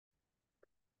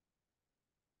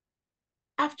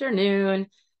afternoon.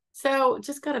 So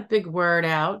just got a big word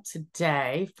out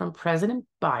today from President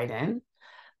Biden.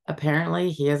 Apparently,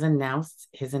 he has announced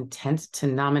his intent to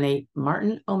nominate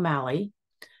Martin O'Malley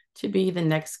to be the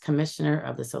next commissioner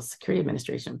of the Social Security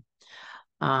Administration.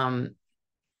 I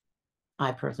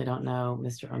personally don't know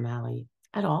Mr. O'Malley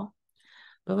at all,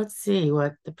 but let's see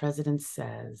what the president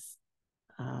says.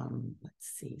 Let's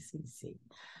see.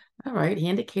 All right, he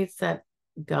indicates that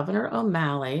Governor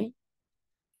O'Malley,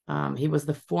 he was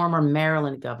the former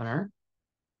Maryland governor,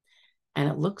 and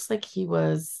it looks like he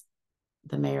was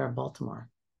the mayor of Baltimore.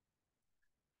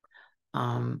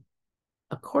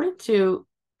 According to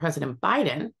President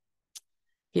Biden,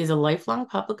 he is a lifelong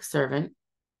public servant,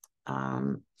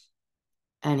 and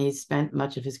he spent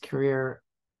much of his career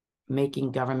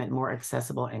making government more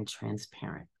accessible and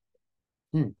transparent,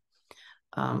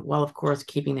 while, of course,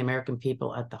 keeping the American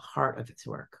people at the heart of his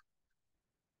work.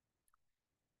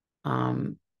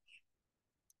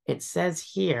 It says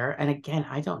here, and again,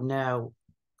 I don't know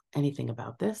anything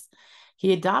about this.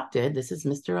 He adopted, this is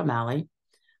Mr. O'Malley,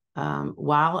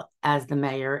 while as the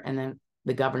mayor and then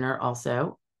the governor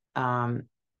also,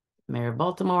 mayor of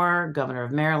Baltimore, governor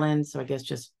of Maryland. So I guess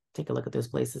just take a look at those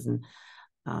places and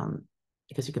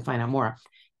because you can find out more.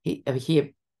 He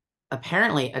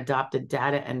apparently adopted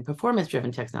data and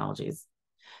performance-driven technologies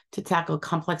to tackle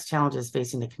complex challenges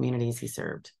facing the communities he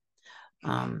served.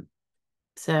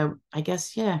 So I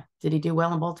guess, yeah, did he do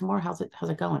well in Baltimore? How's it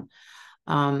going?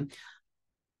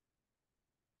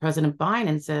 President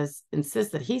Biden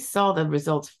insists that he saw the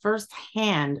results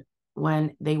firsthand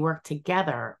when they worked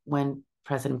together when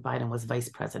President Biden was vice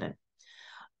president.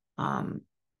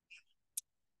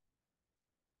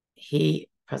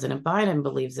 President Biden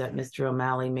believes that Mr.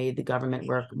 O'Malley made the government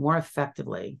work more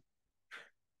effectively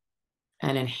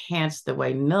and enhanced the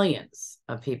way millions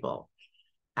of people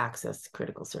access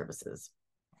critical services.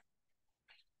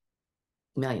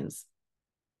 Millions.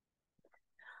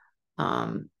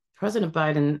 President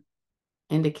Biden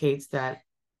indicates that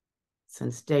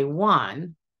since day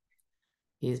one,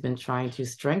 he's been trying to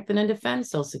strengthen and defend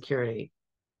Social Security.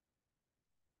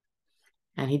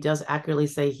 And he does accurately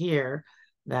say here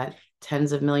that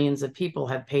tens of millions of people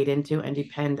have paid into and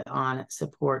depend on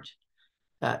Social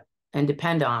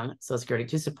Security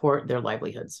to support their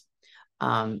livelihoods.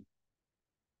 That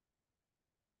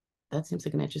seems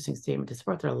like an interesting statement, to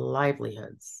support their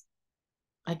livelihoods.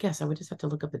 I guess I would just have to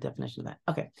look up the definition of that.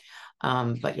 Okay.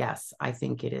 But yes, I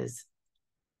think it is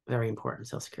very important,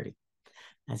 Social Security,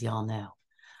 as you all know.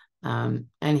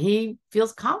 And he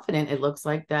feels confident, it looks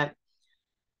like, that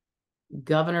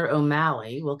Governor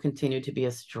O'Malley will continue to be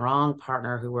a strong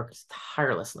partner who works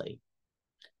tirelessly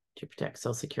to protect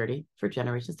Social Security for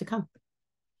generations to come.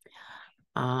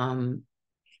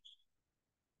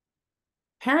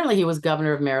 Apparently, he was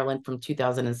governor of Maryland from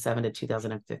 2007 to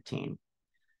 2015.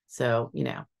 So,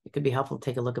 it could be helpful to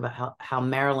take a look about how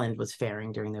Maryland was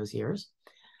faring during those years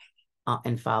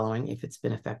and following, if it's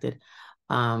been affected.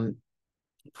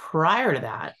 Prior to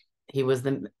that, he was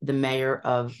the mayor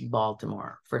of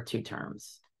Baltimore for 2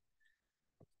 terms.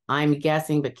 I'm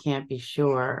guessing, but can't be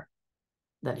sure,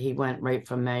 that he went right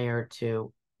from mayor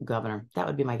to governor. That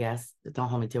would be my guess. Don't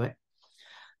hold me to it.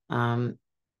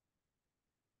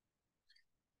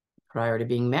 Prior to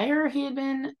being mayor, he had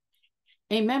been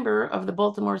a member of the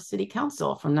Baltimore City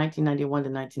Council from 1991 to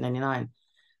 1999.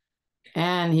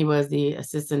 And he was the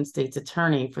assistant state's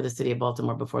attorney for the city of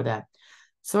Baltimore before that.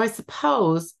 So I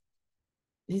suppose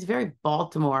he's very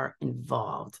Baltimore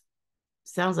involved.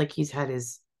 Sounds like he's had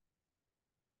his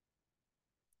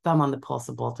thumb on the pulse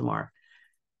of Baltimore,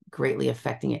 greatly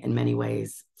affecting it in many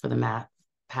ways for the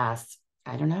past,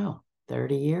 I don't know,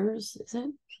 30 years, is it?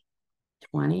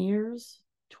 20 years?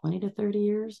 20 to 30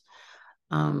 years?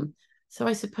 So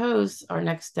I suppose our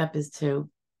next step is to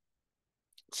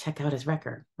check out his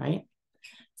record, right?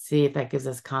 See if that gives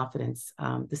us confidence,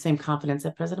 the same confidence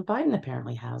that President Biden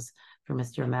apparently has for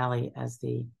Mr. O'Malley as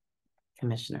the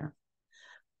commissioner.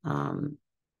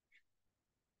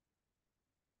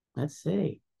 Let's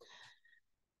see.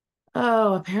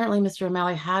 Oh, apparently Mr.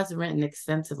 O'Malley has written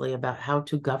extensively about how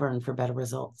to govern for better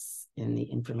results in the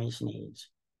information age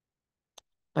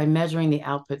by measuring the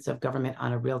outputs of government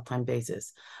on a real-time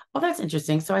basis. Well, that's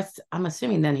interesting. So I'm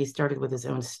assuming then he started with his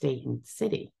own state and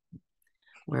city,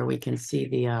 where we can see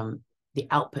the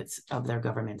outputs of their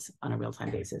governments on a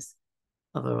real-time basis,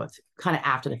 although it's kind of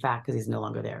after the fact because he's no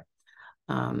longer there.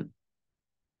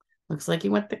 Looks like he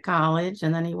went to college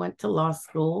and then he went to law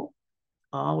school,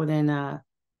 all within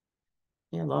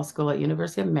law school at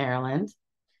University of Maryland.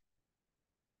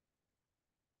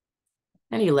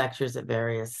 And he lectures at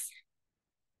various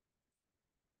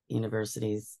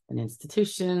universities and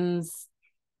institutions.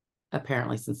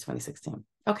 apparently since 2016.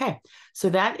 Okay, so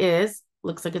that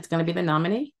looks like it's going to be the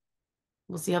nominee.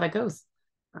 We'll see how that goes.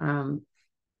 You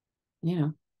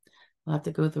know, we'll have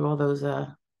to go through all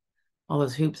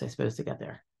those hoops, I suppose, to get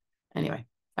there. Anyway,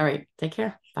 all right, take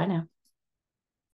care. Bye now.